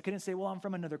excuse. I couldn't say, well, I'm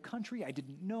from another country. I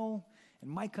didn't know. In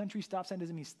my country, stop sign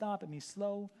doesn't mean stop. It means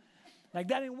slow. Like,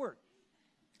 that didn't work.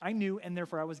 I knew, and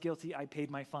therefore I was guilty. I paid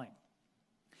my fine.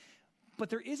 But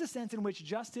there is a sense in which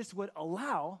justice would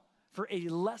allow for a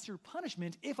lesser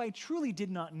punishment if I truly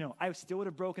did not know. I still would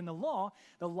have broken the law.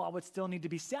 The law would still need to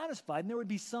be satisfied, and there would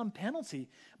be some penalty.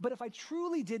 But if I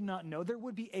truly did not know, there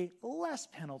would be a less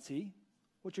penalty,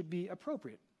 which would be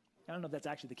appropriate. I don't know if that's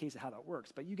actually the case of how that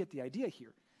works, but you get the idea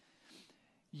here.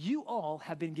 You all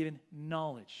have been given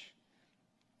knowledge.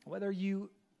 Whether you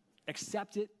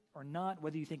accept it or not,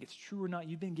 whether you think it's true or not,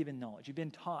 you've been given knowledge. You've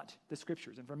been taught the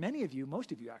scriptures. And for many of you,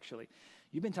 most of you actually,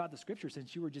 you've been taught the scriptures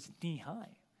since you were just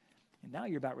knee-high. And now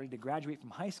you're about ready to graduate from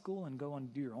high school and go on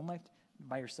and do your own life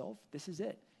by yourself. This is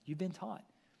it. You've been taught.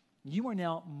 You are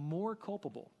now more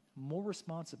culpable, more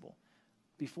responsible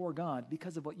before God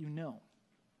because of what you know.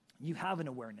 You have an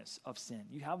awareness of sin.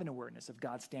 You have an awareness of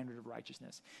God's standard of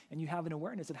righteousness. And you have an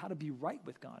awareness of how to be right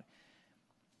with God.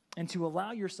 And to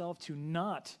allow yourself to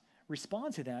not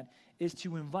respond to that is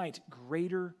to invite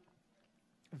greater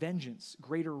vengeance,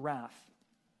 greater wrath.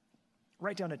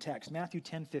 Write down a text, Matthew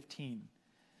 10:15.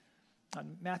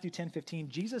 Matthew 10:15,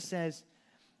 Jesus says,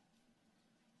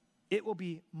 it will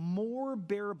be more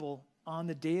bearable on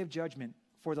the day of judgment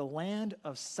for the land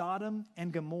of Sodom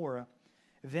and Gomorrah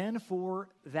than for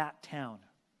that town.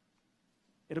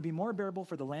 It'll be more bearable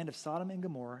for the land of Sodom and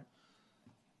Gomorrah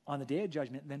on the day of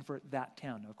judgment than for that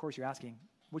town. Now, of course, you're asking,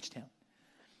 which town?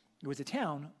 It was a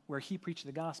town where he preached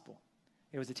the gospel.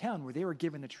 It was a town where they were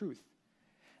given the truth.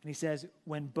 And he says,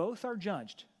 when both are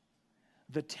judged,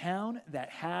 the town that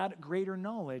had greater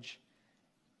knowledge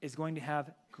is going to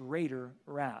have greater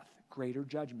wrath, greater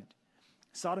judgment.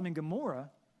 Sodom and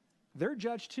Gomorrah, they're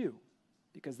judged too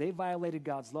because they violated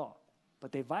God's law,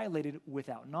 but they violated it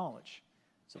without knowledge.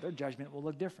 So their judgment will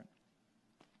look different.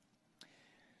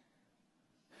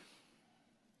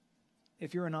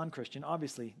 If you're a non-Christian,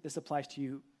 obviously this applies to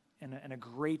you in a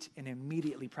great and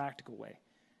immediately practical way.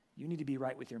 You need to be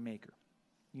right with your Maker.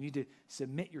 You need to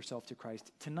submit yourself to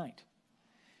Christ tonight.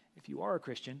 If you are a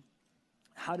Christian,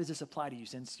 how does this apply to you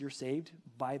since you're saved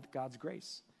by God's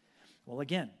grace? Well,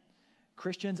 again,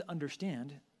 Christians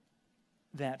understand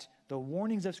that the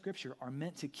warnings of Scripture are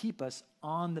meant to keep us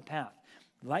on the path.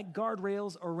 Like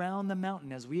guardrails around the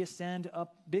mountain as we ascend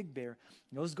up Big Bear,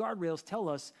 those guardrails tell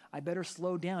us I better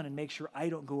slow down and make sure I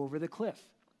don't go over the cliff.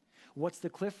 What's the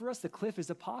cliff for us? The cliff is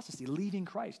apostasy, leaving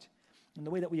Christ. And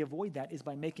the way that we avoid that is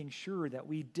by making sure that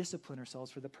we discipline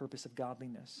ourselves for the purpose of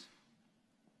godliness.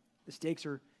 The stakes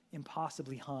are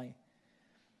impossibly high.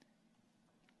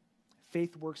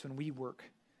 Faith works when we work.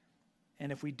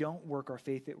 And if we don't work our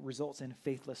faith, it results in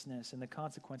faithlessness, and the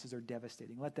consequences are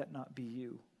devastating. Let that not be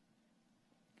you.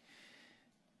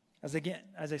 As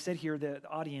I said here, the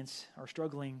audience are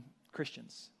struggling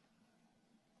Christians.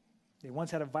 They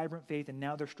once had a vibrant faith, and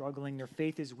now they're struggling. Their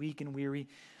faith is weak and weary.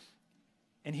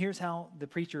 And here's how the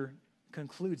preacher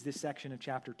concludes this section of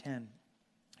chapter 10.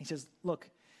 He says, look,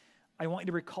 I want you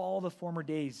to recall the former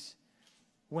days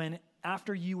when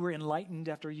after you were enlightened,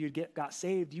 after you got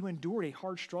saved, you endured a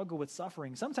hard struggle with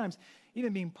suffering, sometimes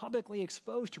even being publicly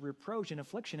exposed to reproach and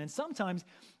affliction, and sometimes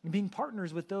being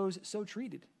partners with those so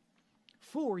treated.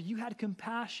 For you had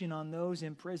compassion on those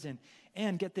in prison,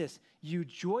 and get this, you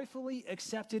joyfully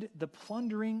accepted the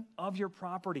plundering of your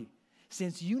property,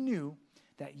 since you knew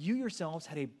that you yourselves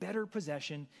had a better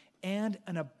possession and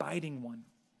an abiding one.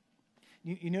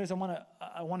 You notice I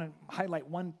want to highlight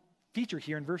one feature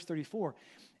here in verse 34.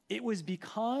 It was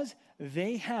because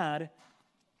they had,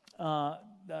 the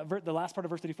last part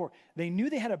of verse 34, they knew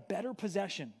they had a better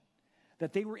possession,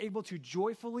 that they were able to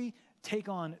joyfully take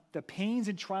on the pains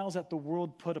and trials that the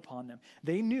world put upon them.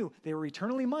 They knew they were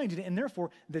eternally minded, and therefore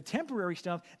the temporary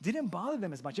stuff didn't bother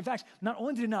them as much. In fact, not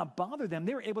only did it not bother them,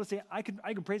 they were able to say, I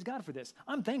can praise God for this.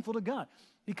 I'm thankful to God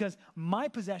because my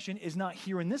possession is not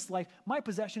here in this life. My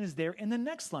possession is there in the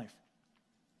next life.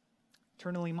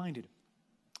 Eternally minded.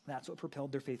 That's what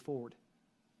propelled their faith forward.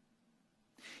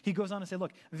 He goes on to say,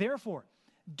 look, therefore,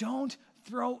 don't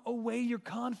throw away your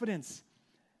confidence.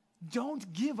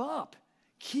 Don't give up.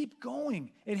 Keep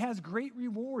going. It has great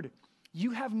reward.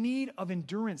 You have need of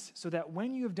endurance so that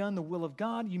when you have done the will of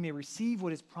God, you may receive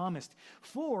what is promised.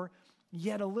 For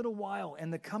yet a little while,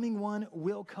 and the coming one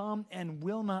will come and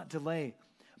will not delay.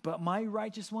 But my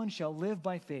righteous one shall live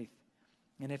by faith.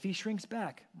 And if he shrinks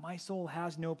back, my soul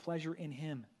has no pleasure in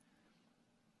him.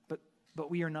 But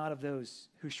we are not of those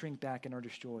who shrink back and are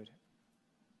destroyed,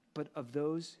 but of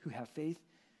those who have faith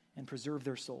and preserve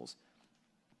their souls.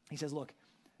 He says, look,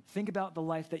 think about the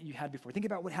life that you had before. Think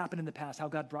about what happened in the past, how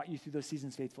God brought you through those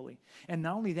seasons faithfully. And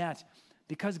not only that,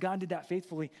 because God did that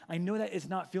faithfully, I know that it's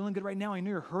not feeling good right now. I know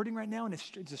you're hurting right now and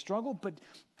it's a struggle, but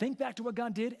think back to what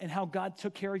God did and how God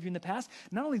took care of you in the past.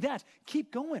 Not only that,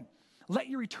 keep going. Let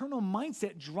your eternal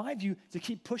mindset drive you to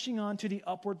keep pushing on to the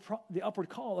upward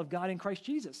call of God in Christ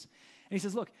Jesus. And he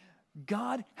says, look,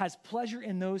 God has pleasure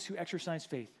in those who exercise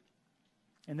faith.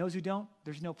 And those who don't,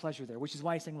 there's no pleasure there, which is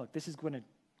why he's saying, look, this is going to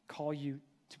call you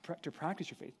to practice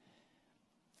your faith.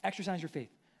 Exercise your faith.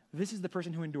 This is the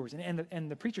person who endures.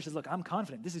 And the preacher says, look, I'm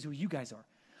confident. This is who you guys are.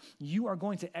 You are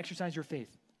going to exercise your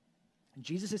faith.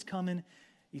 Jesus is coming.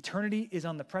 Eternity is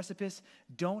on the precipice.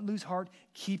 Don't lose heart.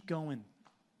 Keep going.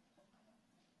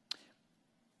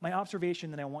 My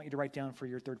observation that I want you to write down for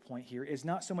your third point here is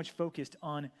not so much focused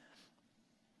on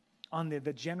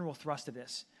the general thrust of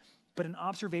this, but an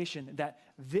observation that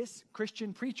this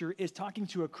Christian preacher is talking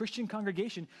to a Christian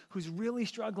congregation who's really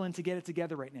struggling to get it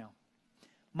together right now.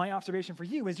 My observation for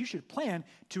you is you should plan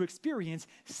to experience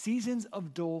seasons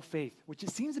of dull faith, which it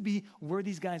seems to be where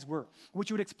these guys were,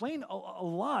 which would explain a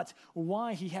lot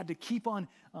why he had to keep on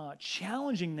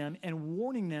challenging them and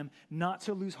warning them not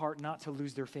to lose heart, not to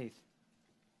lose their faith.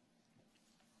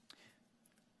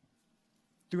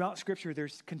 Throughout Scripture,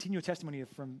 there's continual testimony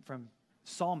from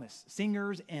psalmists,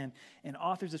 singers, and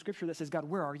authors of Scripture that says, God,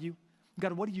 where are you?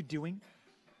 God, what are you doing?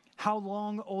 How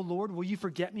long, O Lord, will you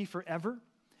forget me forever?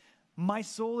 My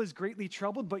soul is greatly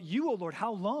troubled, but you, O Lord,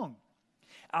 how long?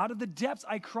 Out of the depths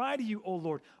I cry to you, O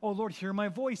Lord. O Lord, hear my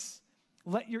voice.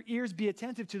 Let your ears be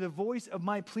attentive to the voice of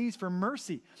my pleas for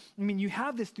mercy. I mean, you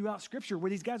have this throughout Scripture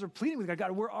where these guys are pleading with God.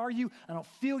 God, where are you? I don't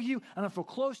feel you. I don't feel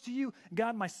close to you.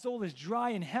 God, my soul is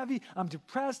dry and heavy. I'm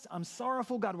depressed. I'm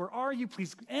sorrowful. God, where are you?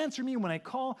 Please answer me when I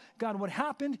call. God, what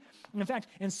happened? And in fact,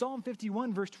 in Psalm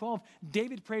 51, verse 12,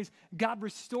 David prays, God,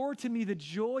 restore to me the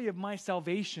joy of my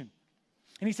salvation.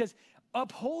 And he says,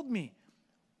 uphold me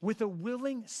with a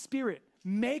willing spirit.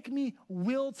 Make me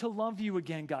will to love you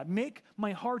again, God. Make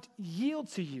my heart yield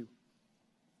to you.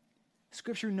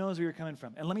 Scripture knows where you're coming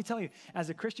from. And let me tell you, as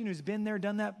a Christian who's been there,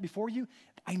 done that before you,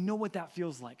 I know what that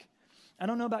feels like. I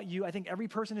don't know about you. I think every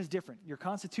person is different. Your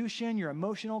constitution, your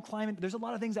emotional climate, there's a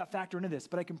lot of things that factor into this.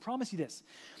 But I can promise you this.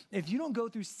 If you don't go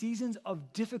through seasons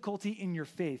of difficulty in your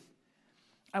faith,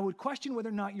 I would question whether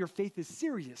or not your faith is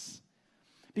serious.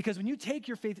 Because when you take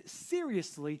your faith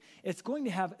seriously, it's going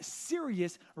to have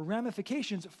serious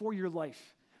ramifications for your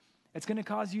life. It's going to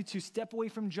cause you to step away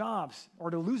from jobs or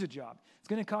to lose a job. It's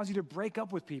going to cause you to break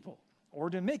up with people. or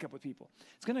to make up with people.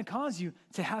 It's going to cause you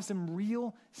to have some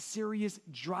real serious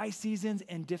dry seasons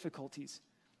and difficulties.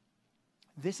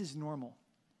 This is normal.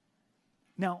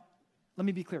 Now, let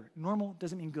me be clear. Normal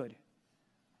doesn't mean good.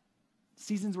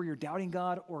 Seasons where you're doubting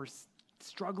God or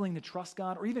struggling to trust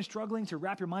God or even struggling to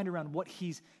wrap your mind around what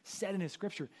he's said in his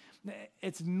scripture.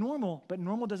 It's normal, but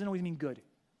normal doesn't always mean good.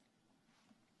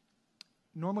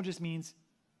 Normal just means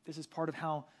this is part of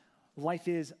how life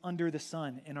is under the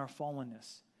sun in our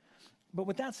fallenness. But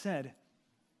with that said,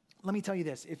 let me tell you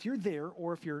this. If you're there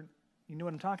or if you know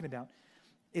what I'm talking about,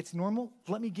 it's normal.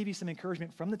 Let me give you some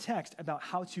encouragement from the text about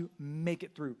how to make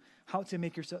it through, how to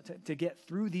make yourself to get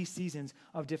through these seasons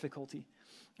of difficulty.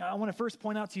 I want to first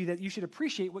point out to you that you should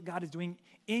appreciate what God is doing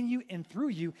in you and through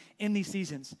you in these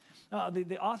seasons.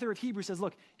 The author of Hebrews says,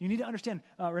 look, you need to understand,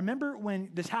 remember when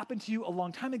this happened to you a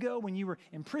long time ago, when you were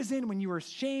in prison, when you were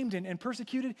shamed and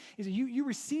persecuted, is that you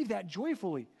received that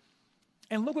joyfully.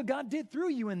 And look what God did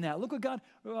through you in that. Look what God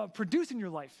produced in your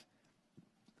life,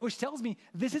 which tells me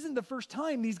this isn't the first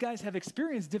time these guys have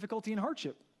experienced difficulty and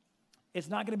hardship. It's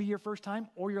not going to be your first time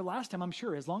or your last time, I'm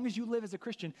sure. As long as you live as a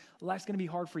Christian, life's going to be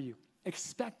hard for you.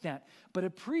 Expect that, but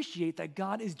appreciate that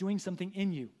God is doing something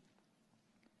in you.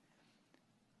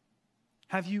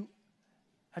 Have you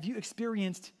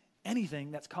experienced anything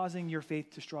that's causing your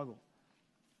faith to struggle?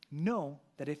 Know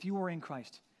that if you are in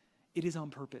Christ, it is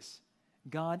on purpose.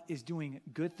 God is doing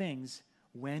good things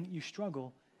when you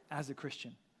struggle as a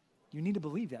Christian. You need to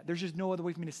believe that. There's just no other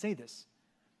way for me to say this.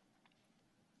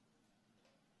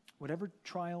 Whatever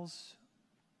trials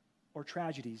or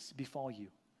tragedies befall you,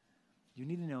 you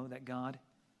need to know that God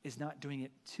is not doing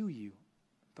it to you,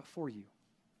 but for you.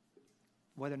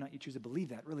 Whether or not you choose to believe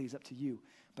that really is up to you.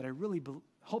 But I really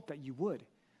hope that you would,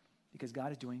 because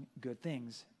God is doing good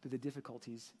things through the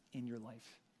difficulties in your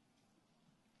life.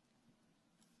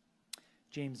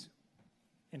 James,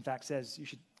 in fact, says you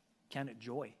should count it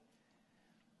joy.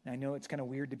 Now, I know it's kind of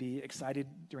weird to be excited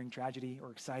during tragedy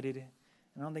or excited, and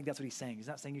I don't think that's what he's saying. He's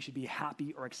not saying you should be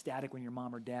happy or ecstatic when your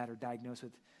mom or dad are diagnosed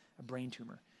with a brain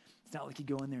tumor. It's not like you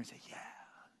go in there and say, yeah.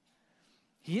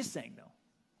 He is saying, though,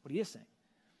 what he is saying.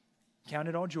 Count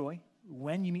it all joy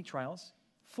when you meet trials,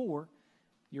 for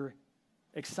you're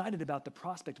excited about the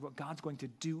prospect of what God's going to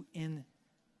do in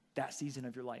that season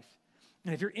of your life.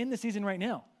 And if you're in the season right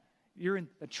now, you're in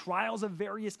the trials of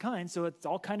various kinds, so it's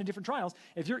all kind of different trials.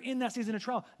 If you're in that season of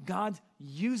trial, God's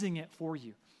using it for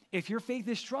you. If your faith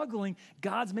is struggling,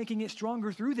 God's making it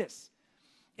stronger through this.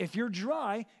 If you're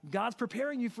dry, God's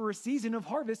preparing you for a season of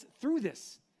harvest through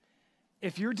this.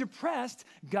 If you're depressed,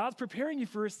 God's preparing you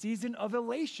for a season of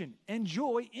elation and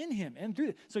joy in him and through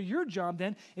it. So your job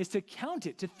then is to count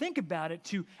it, to think about it,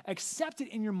 to accept it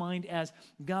in your mind as,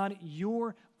 God,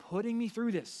 you're putting me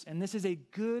through this, and this is a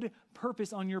good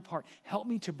purpose on your part. Help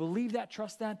me to believe that,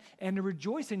 trust that, and to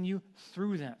rejoice in you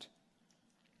through that.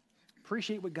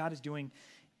 Appreciate what God is doing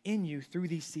in you through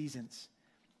these seasons.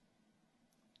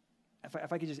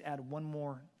 If I could just add one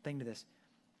more thing to this.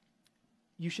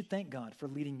 You should thank God for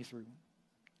leading you through.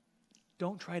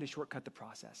 Don't try to shortcut the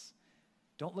process.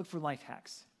 Don't look for life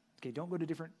hacks. Okay, don't go to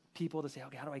different people to say,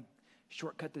 okay, how do I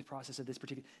shortcut the process of this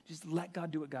particular? Just let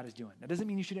God do what God is doing. That doesn't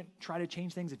mean you shouldn't try to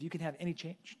change things if you can have any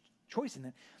choice in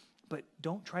that, but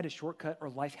don't try to shortcut or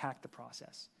life hack the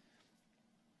process.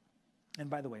 And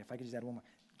by the way, if I could just add one more,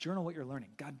 journal what you're learning.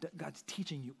 God's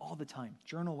teaching you all the time.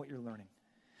 Journal what you're learning.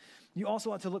 You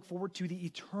also ought to look forward to the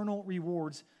eternal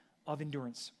rewards of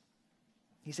endurance.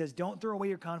 He says, don't throw away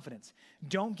your confidence.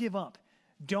 Don't give up.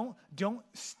 Don't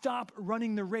stop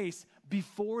running the race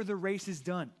before the race is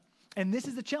done. And this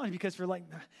is the challenge, because for I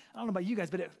don't know about you guys,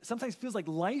 but it sometimes feels like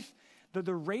life,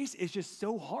 the race is just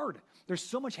so hard. There's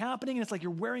so much happening, and it's like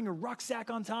you're wearing a rucksack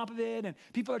on top of it, and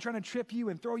people are trying to trip you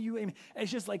and throw you. I mean,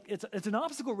 it's just like it's an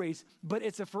obstacle race, but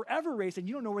it's a forever race, and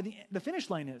you don't know where the finish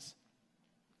line is.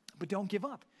 But don't give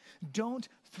up. Don't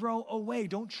throw away.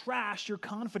 Don't trash your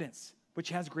confidence, which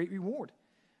has great reward.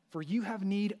 For you have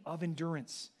need of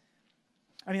endurance.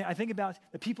 I mean, I think about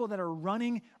the people that are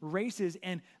running races,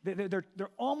 and they're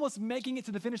almost making it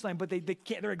to the finish line, but they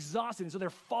can't, they're exhausted, and so they're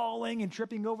falling and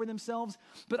tripping over themselves.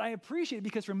 But I appreciate it,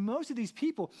 because for most of these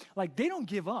people, they don't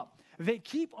give up. They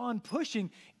keep on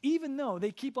pushing, even though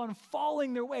they keep on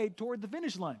falling their way toward the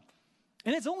finish line.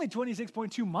 And it's only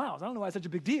 26.2 miles. I don't know why it's such a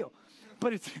big deal,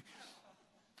 but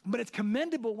it's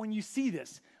commendable when you see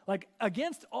this.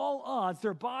 Against all odds,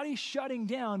 their body shutting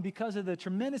down because of the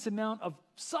tremendous amount of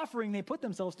suffering they put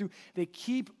themselves through, they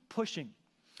keep pushing.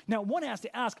 Now, one has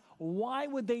to ask, why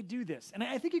would they do this? And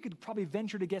I think you could probably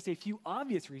venture to guess a few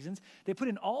obvious reasons. They put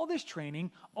in all this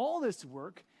training, all this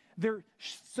work. They're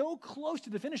so close to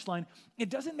the finish line, it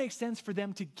doesn't make sense for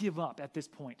them to give up at this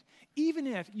point. Even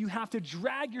if you have to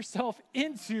drag yourself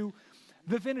into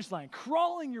the finish line,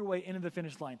 crawling your way into the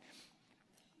finish line.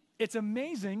 It's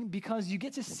amazing because you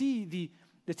get to see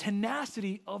the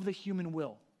tenacity of the human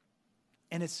will.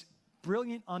 And it's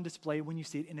brilliant on display when you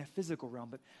see it in a physical realm.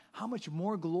 But how much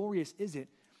more glorious is it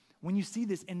when you see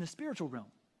this in the spiritual realm?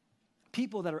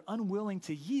 People that are unwilling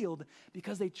to yield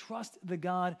because they trust the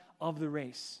God of the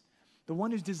race, the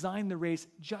one who's designed the race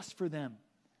just for them.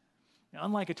 Now,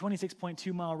 unlike a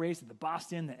 26.2 mile race at the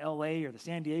Boston, the LA, or the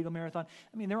San Diego Marathon,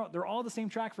 I mean, they're all the same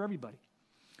track for everybody.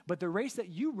 But the race that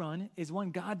you run is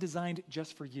one God designed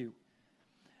just for you.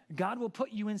 God will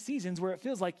put you in seasons where it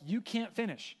feels like you can't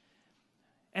finish.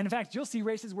 And in fact, you'll see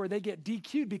races where they get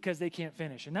DQ'd because they can't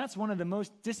finish. And that's one of the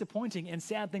most disappointing and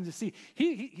sad things to see.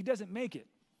 He doesn't make it.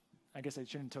 I guess I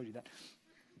shouldn't have told you that.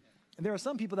 And there are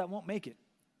some people that won't make it.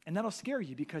 And that'll scare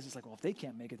you because it's like, well, if they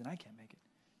can't make it, then I can't make it.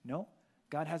 No,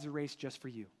 God has a race just for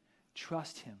you.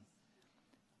 Trust him.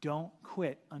 Don't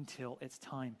quit until it's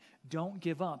time. Don't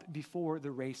give up before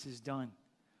the race is done.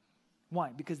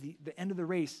 Why? Because the end of the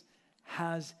race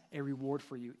has a reward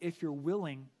for you if you're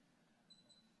willing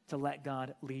to let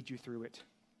God lead you through it.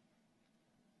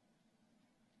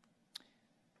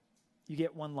 You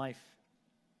get one life.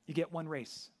 You get one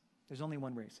race. There's only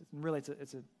one race. Really,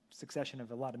 it's a succession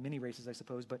of a lot of mini races, I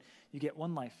suppose, but you get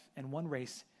one life and one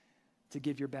race to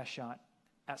give your best shot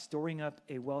at storing up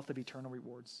a wealth of eternal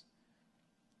rewards.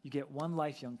 You get one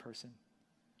life, young person,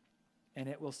 and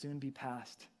it will soon be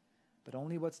past, but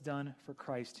only what's done for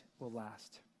Christ will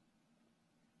last.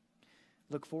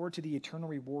 Look forward to the eternal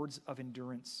rewards of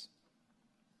endurance.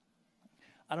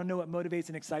 I don't know what motivates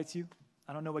and excites you.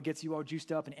 I don't know what gets you all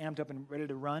juiced up and amped up and ready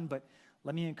to run, but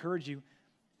let me encourage you,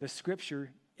 the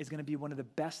scripture is going to be one of the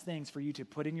best things for you to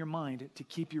put in your mind to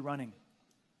keep you running.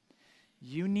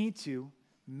 You need to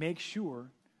make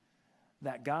sure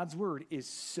that God's word is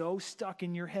so stuck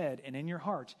in your head and in your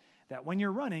heart that when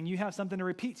you're running, you have something to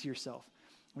repeat to yourself.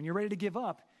 When you're ready to give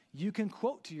up, you can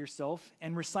quote to yourself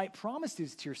and recite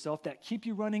promises to yourself that keep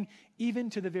you running even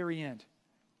to the very end.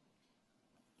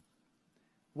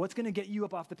 What's going to get you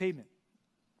up off the pavement?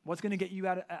 What's going to get you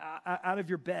out of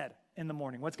your bed in the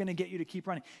morning? What's going to get you to keep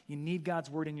running? You need God's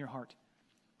word in your heart.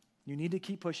 You need to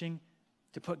keep pushing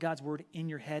to put God's word in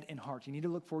your head and heart. You need to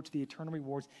look forward to the eternal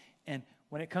rewards. And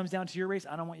when it comes down to your race,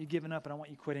 I don't want you giving up. I don't want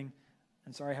you quitting.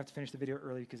 I'm sorry I have to finish the video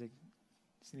early because I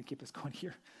just need to keep us going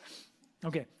here.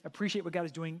 Okay, appreciate what God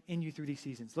is doing in you through these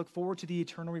seasons. Look forward to the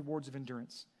eternal rewards of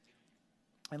endurance.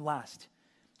 And last,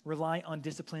 rely on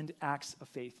disciplined acts of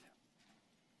faith.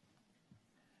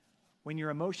 When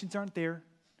your emotions aren't there,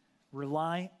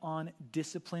 rely on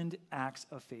disciplined acts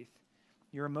of faith.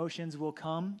 Your emotions will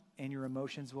come and your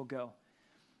emotions will go.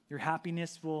 Your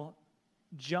happiness will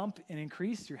jump and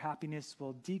increase. Your happiness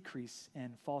will decrease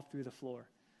and fall through the floor.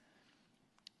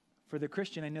 For the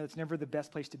Christian, I know it's never the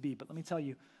best place to be, but let me tell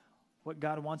you, what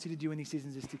God wants you to do in these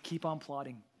seasons is to keep on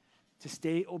plodding, to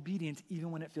stay obedient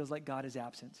even when it feels like God is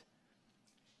absent.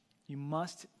 You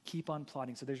must keep on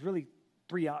plodding. So there's really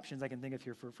 3 options I can think of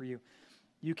here for you.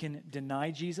 You can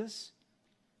deny Jesus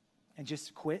and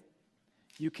just quit.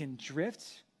 You can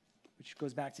drift, which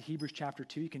goes back to Hebrews chapter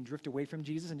 2. You can drift away from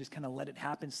Jesus and just kind of let it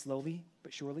happen slowly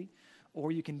but surely.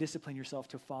 Or you can discipline yourself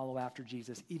to follow after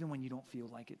Jesus even when you don't feel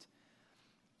like it.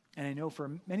 And I know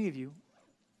for many of you,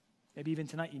 maybe even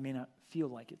tonight you may not feel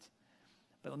like it.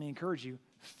 But let me encourage you,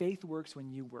 faith works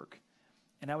when you work.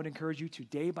 And I would encourage you to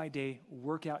day by day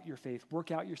work out your faith, work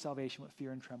out your salvation with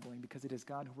fear and trembling, because it is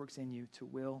God who works in you to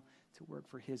will to work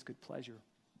for his good pleasure.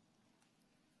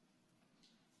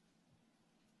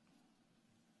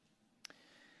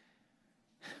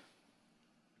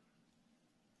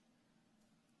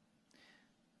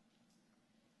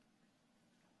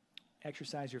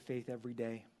 Exercise your faith every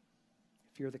day.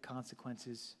 Fear the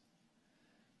consequences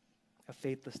of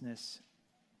faithlessness.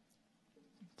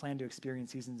 Plan to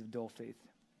experience seasons of dull faith.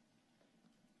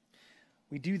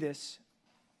 We do this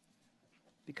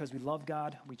because we love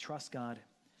God, we trust God,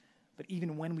 but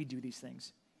even when we do these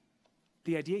things,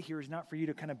 the idea here is not for you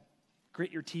to kind of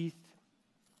grit your teeth,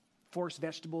 force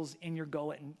vegetables in your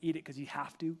gullet and eat it because you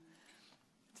have to.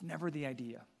 It's never the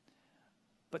idea.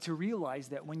 But to realize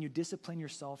that when you discipline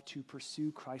yourself to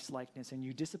pursue Christ-likeness and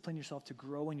you discipline yourself to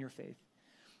grow in your faith,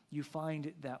 you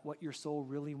find that what your soul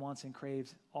really wants and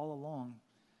craves all along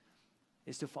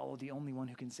is to follow the only one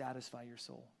who can satisfy your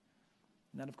soul.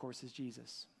 And that, of course, is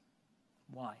Jesus.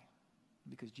 Why?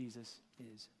 Because Jesus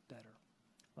is better.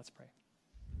 Let's pray.